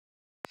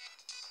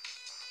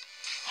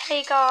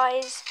Hey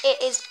guys,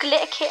 it is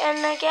Glitter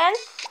Kitten again,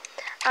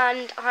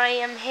 and I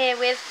am here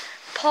with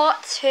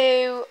part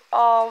 2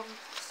 of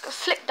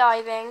flip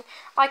diving.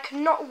 I could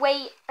not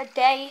wait a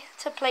day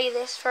to play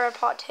this for a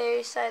part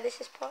 2, so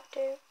this is part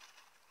 2.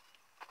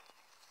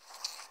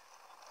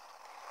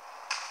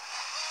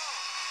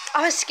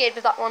 I was scared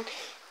with that one.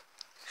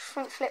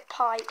 Front flip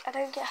pike. I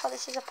don't get how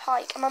this is a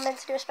pike. Am I meant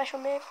to do a special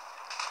move?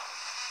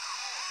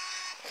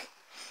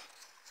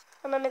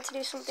 Am I meant to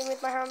do something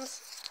with my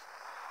hands?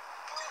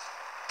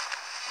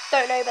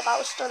 Don't know, but that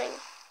was stunning.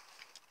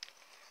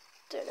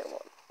 Don't know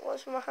what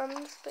was with my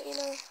hands, but you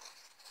know.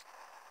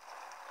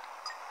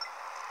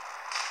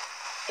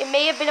 It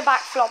may have been a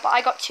back flop, but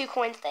I got 2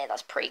 coins there.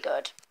 That's pretty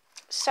good.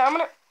 So I'm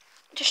going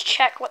to just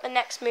check what the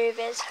next move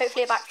is.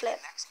 Hopefully a back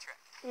flip.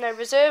 No,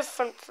 reserve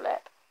front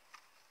flip.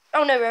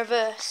 Oh no,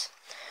 reverse.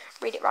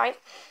 Read it right.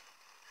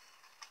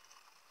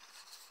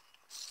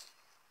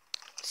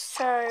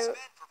 So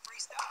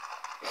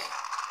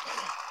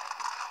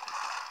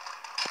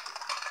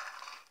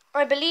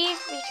I believe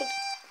you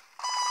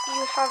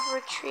have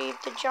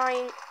retrieved the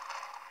giant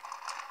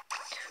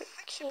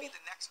cookie.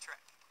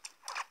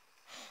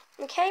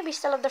 Okay, we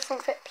still have the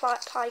front flip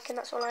pike, and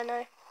that's all I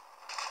know.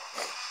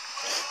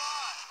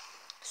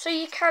 So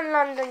you can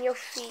land on your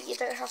feet. You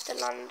don't have to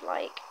land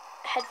like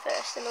head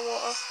first in the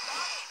water.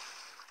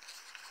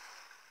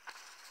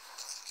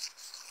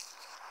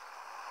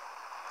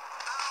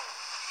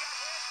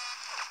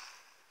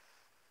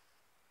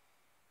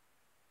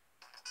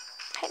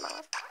 Hey, my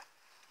love.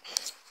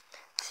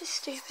 This is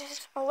stupid.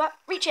 Oh, what?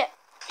 Reach it.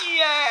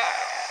 Yeah.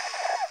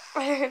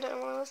 I don't know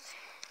what else.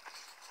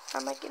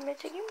 Am I giving it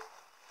to you?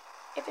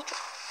 If it's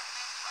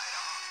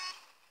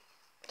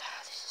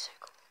this is so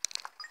cool.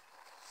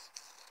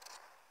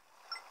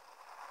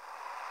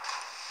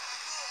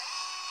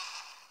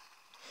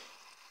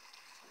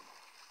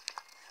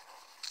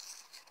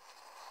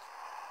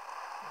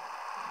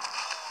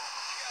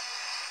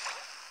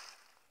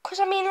 Because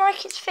I mean,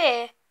 like, it's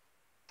fair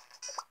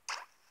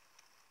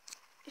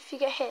if you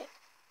get hit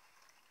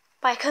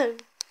by a cone.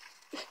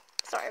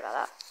 Sorry about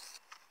that.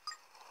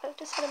 I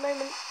just had a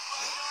moment.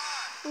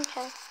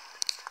 Okay.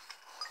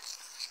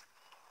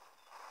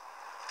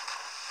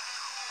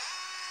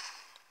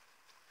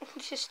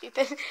 This is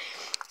stupid.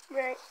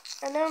 Right.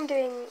 I know I'm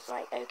doing,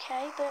 like,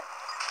 okay, but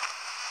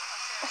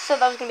I thought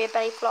that was going to be a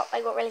belly flop.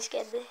 I got really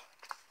scared there.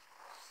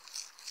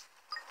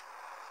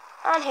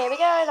 And here we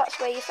go. That's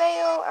where you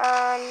fail.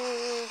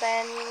 And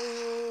then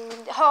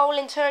the whole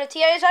eternity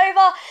is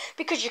over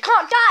because you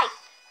can't die.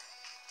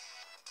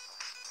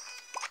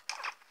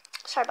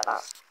 Sorry about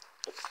that.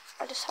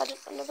 I just had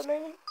another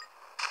moment.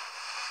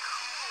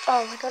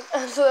 Oh my god.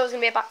 I thought that was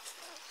going to be a back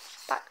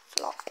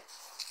flop.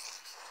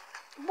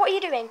 What are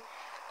you doing?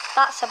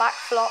 That's a back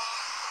flop.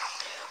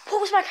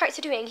 What was my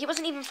character doing? He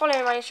wasn't even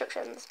following my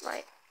instructions.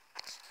 Right.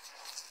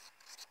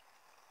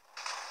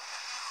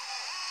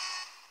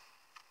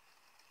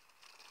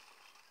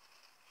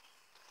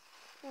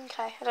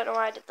 Okay, I don't know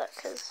why I did that,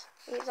 because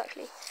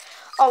exactly.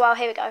 Oh well,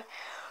 here we go.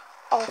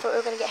 Oh, I thought we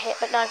were going to get hit,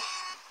 but no.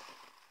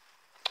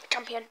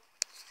 Champion.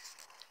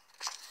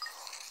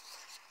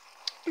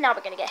 Now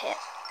we're going to get hit.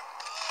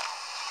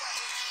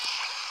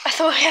 I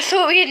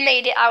thought we had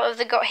made it out of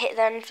the got hit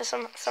then for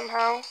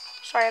somehow.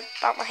 Sorry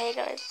about my hair,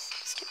 guys.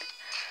 Stupid.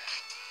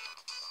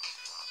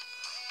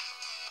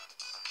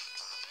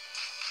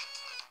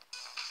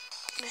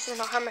 This is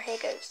not how my hair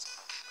goes.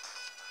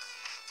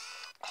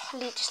 Oh,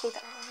 just leave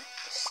that on.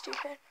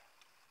 Stupid.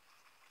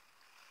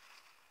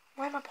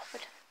 Why am I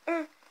bothered?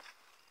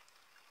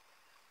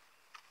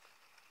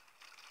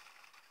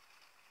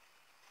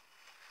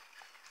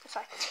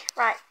 Sorry.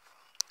 Right.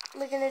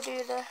 We're gonna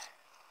do the.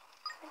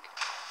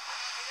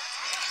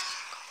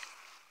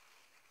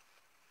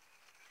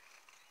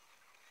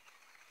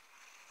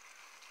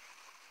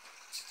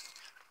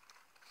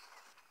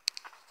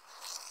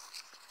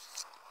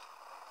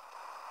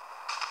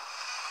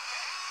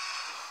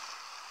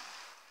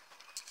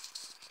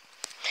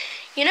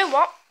 You know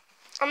what?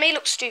 I may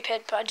look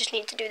stupid, but I just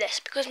need to do this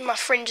because my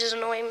fringe is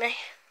annoying me.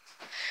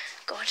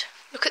 God,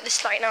 look at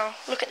this right now.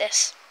 Look at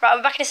this. Right,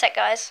 we're back in a sec,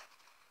 guys.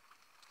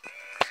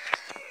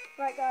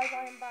 Right, guys,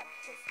 I am back.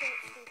 It's still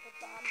stupid,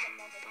 but I'm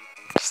not.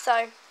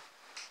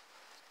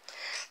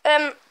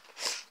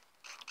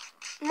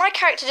 So, my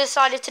character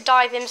decided to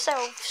dive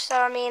himself.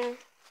 So, I mean,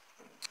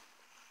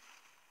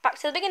 back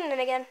to the beginning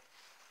again.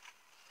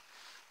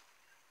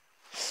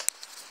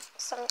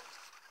 So.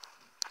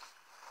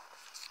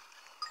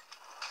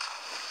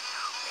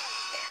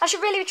 I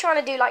should really be trying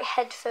to do like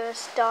head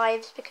first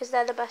dives because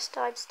they're the best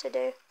dives to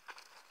do.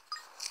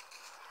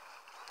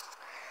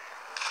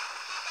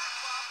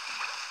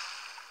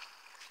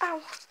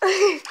 Ow.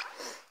 We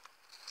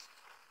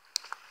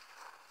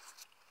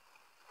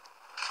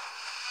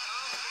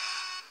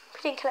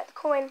didn't collect the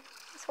coin.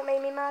 That's what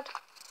made me mad.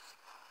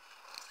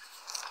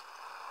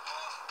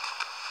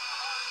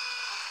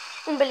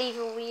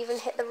 Unbelievable, we even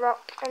hit the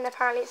rock and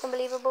apparently it's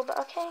unbelievable, but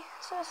okay,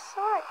 so it's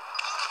alright.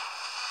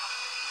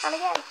 And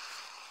again.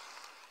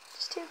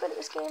 Just too good at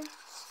this game.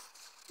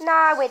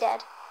 Nah, we're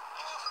dead.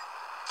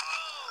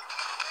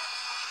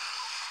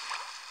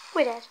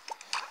 We're dead.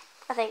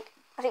 I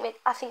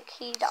think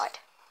he died.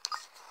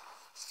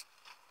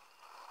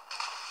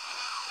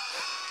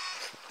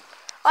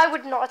 I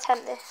would not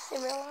attempt this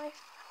in real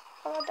life.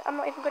 I'm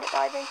not even good at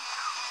diving.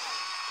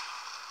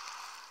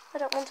 I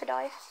don't want to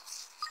dive.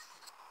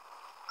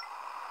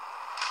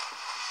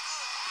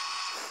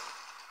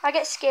 I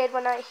get scared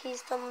when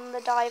he's done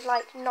the dive,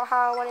 like, not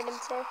how I wanted him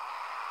to.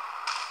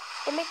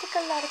 It may take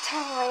a lot of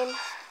time.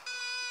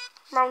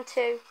 Round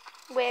 2,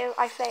 where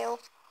I fail.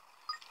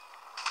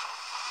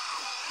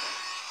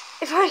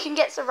 If I can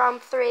get to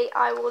round 3,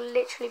 I will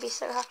literally be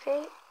so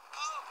happy.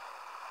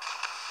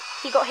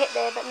 He got hit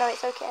there, but no,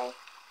 it's okay.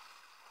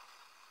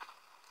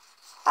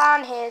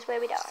 And here's where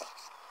we die.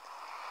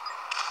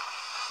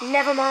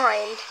 Never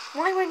mind.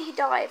 Why won't he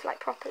dive, like,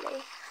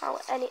 properly? How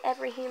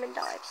every human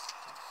dives.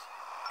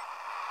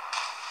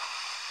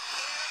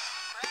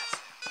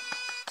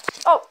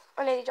 Oh,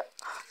 I nearly died.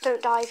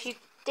 Don't dive, you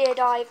dare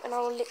dive, and I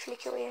will literally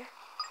kill you.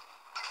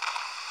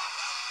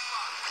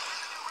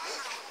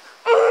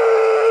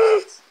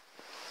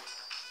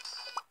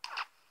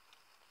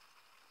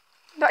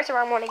 Back to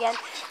round 1 again.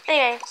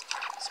 Anyway,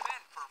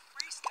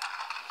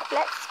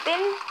 let's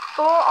spin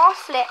for our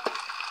flip.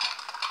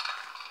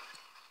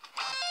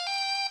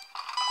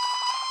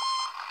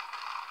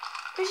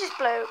 Who's this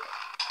bloke?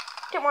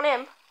 Didn't want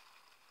him.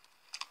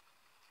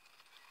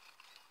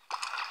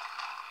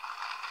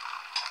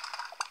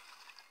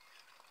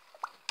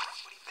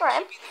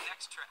 Right.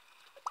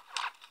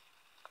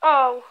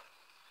 Oh.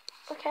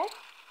 Okay.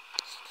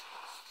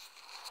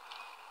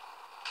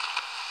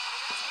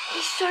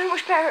 He's so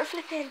much better at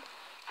flipping.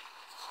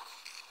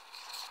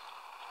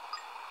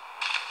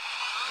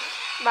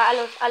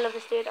 Right, I love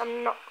this dude.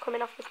 I'm not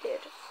coming off this dude.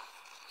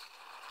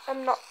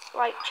 I'm not,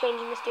 like,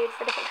 changing this dude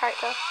for a different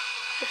character.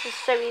 This is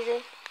so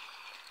easy.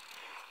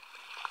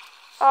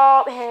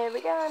 Oh, here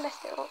we go. I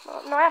messed it up.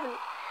 No, I haven't.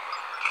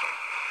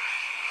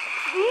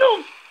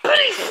 No,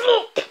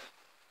 BELLYFLOP!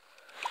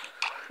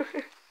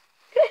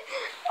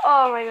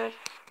 Oh my god.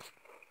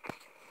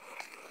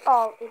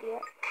 Oh,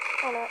 idiot.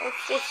 Oh no,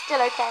 it's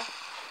still okay.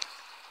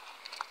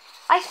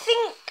 I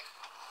think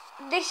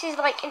this is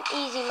like an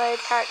easy mode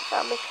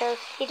character because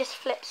he just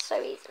flips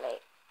so easily.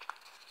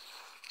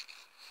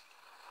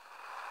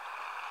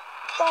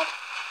 God.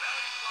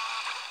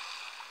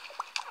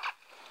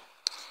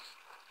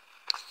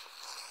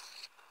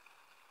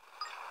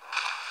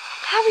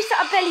 How is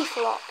that a belly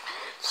flop?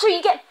 So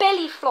you get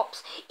belly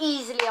flops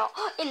easily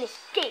in this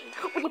game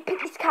when you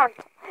pick this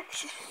character.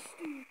 This is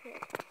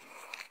stupid.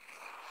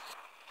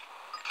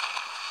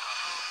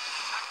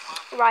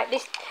 Right,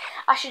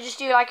 I should just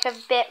do like a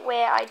bit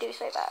where I do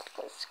so bad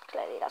because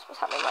clearly that's what's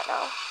happening right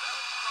now.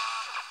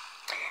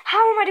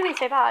 How am I doing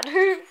so bad?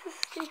 This is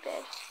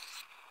stupid.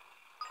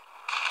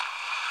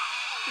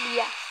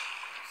 Yes.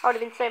 I would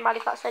have been so mad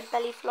if that said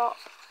belly flop.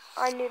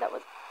 I knew that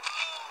was...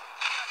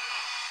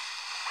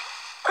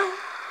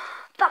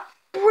 That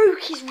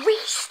broke his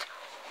wrist.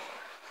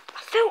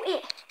 I felt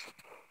it.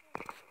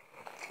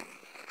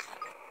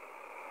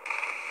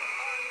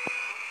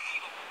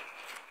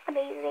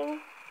 Amazing.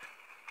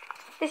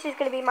 This is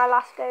going to be my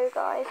last go,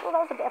 guys. Oh,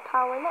 that was a bit of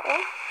power in that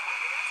one.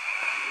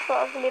 Thought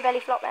that was going to be a belly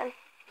flop then.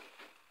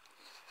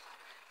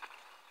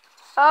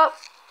 Oh,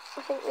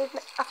 I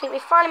think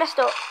we've finally messed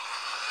up.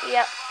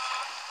 Yep.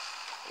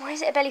 Why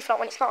is it a belly flop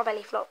when it's not a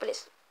belly flop, but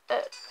it's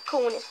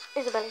corn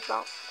is a belly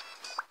flop?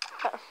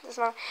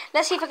 Doesn't matter.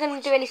 Let's see if I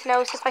can do anything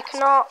else. If I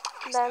cannot,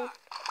 then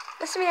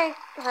let's see. Okay,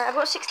 I've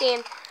got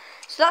 16.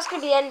 So that's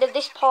going to be the end of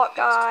this part,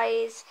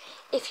 guys.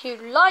 If you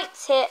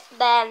liked it,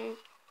 then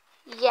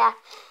yeah,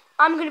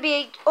 I'm going to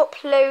be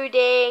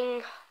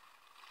uploading.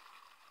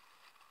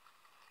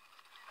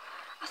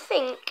 I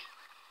think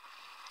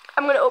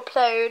I'm going to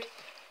upload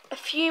a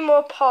few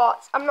more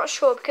parts. I'm not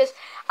sure because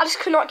I just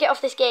could not get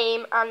off this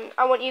game and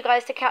I want you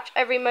guys to catch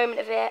every moment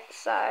of it.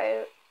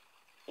 So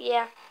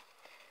yeah,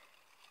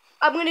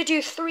 I'm going to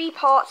do 3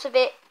 parts of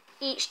it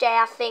each day,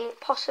 I think,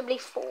 possibly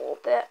 4,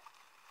 but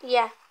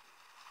yeah,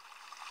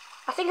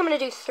 I think I'm going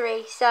to do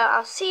 3. So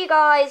I'll see you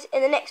guys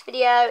in the next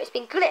video. It's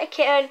been Glitter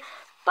Kitten.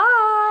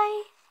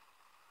 Bye.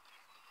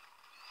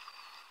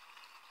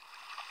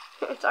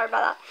 Sorry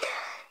about that.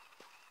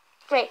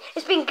 Wait,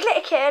 it's been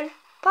Glitter Kitten.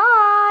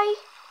 Bye.